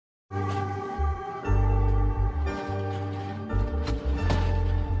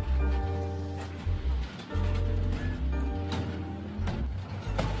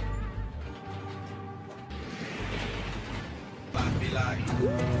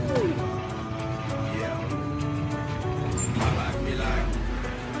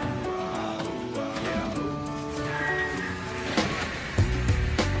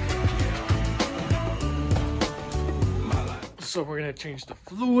So we're gonna change the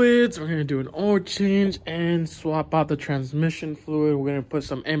fluids, we're gonna do an oil change and swap out the transmission fluid. We're gonna put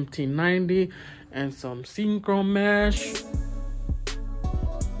some MT90 and some synchro mesh.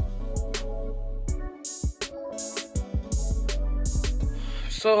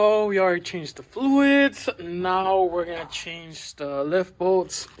 So we already changed the fluids. Now we're gonna change the lift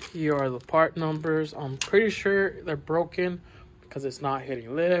bolts. Here are the part numbers. I'm pretty sure they're broken because it's not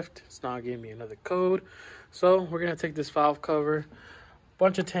hitting lift. It's not giving me another code. So we're gonna take this valve cover,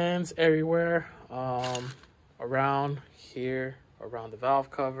 bunch of tens everywhere, around here, around the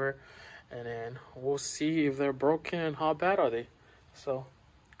valve cover, and then we'll see if they're broken and how bad are they. So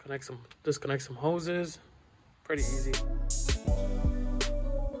disconnect some hoses, pretty easy.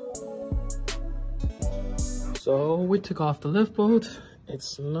 So we took off the lift bolts.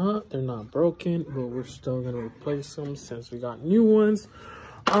 They're not broken, but we're still gonna replace them since we got new ones.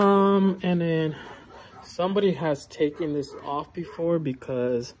 And then somebody has taken this off before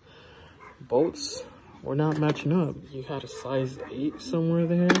because bolts were not matching up. You had a size 8 somewhere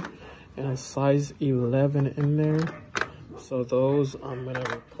there and a size 11 in there. So those I'm gonna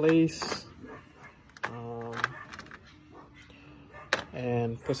replace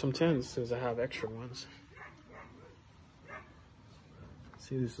and put some 10s since I have extra ones.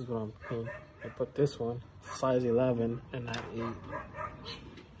 See, this is what I'm putting. I put this one, size 11, and that 8.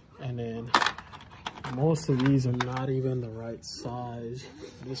 And then most of these are not even the right size.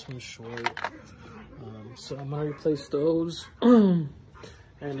 This one's short. So I'm gonna replace those. And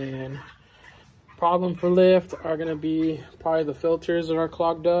then problem for lift are gonna be probably the filters that are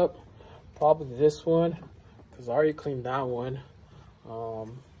clogged up. Probably this one, because I already cleaned that one.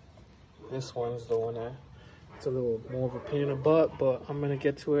 This one's the one that it's a little more of a pain in the butt, but I'm gonna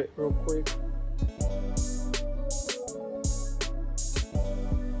get to it real quick.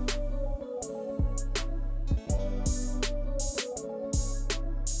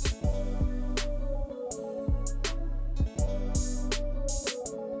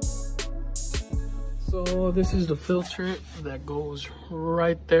 So this is the filter that goes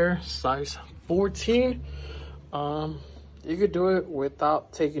right there, size 14. You could do it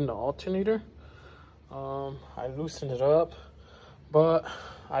without taking the alternator. I loosened it up, but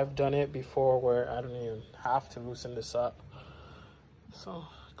I've done it before where I don't even have to loosen this up. So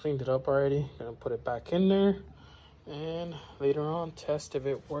cleaned it up already. Gonna put it back in there, and later on test if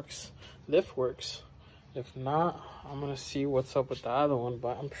it works, lift works. If not, I'm gonna see what's up with the other one,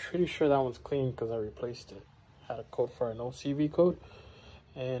 but I'm pretty sure that one's clean because I replaced it. Had a code for an OCV code,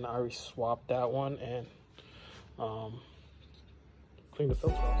 and I swapped that one and cleaned the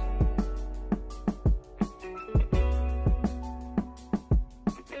filter off.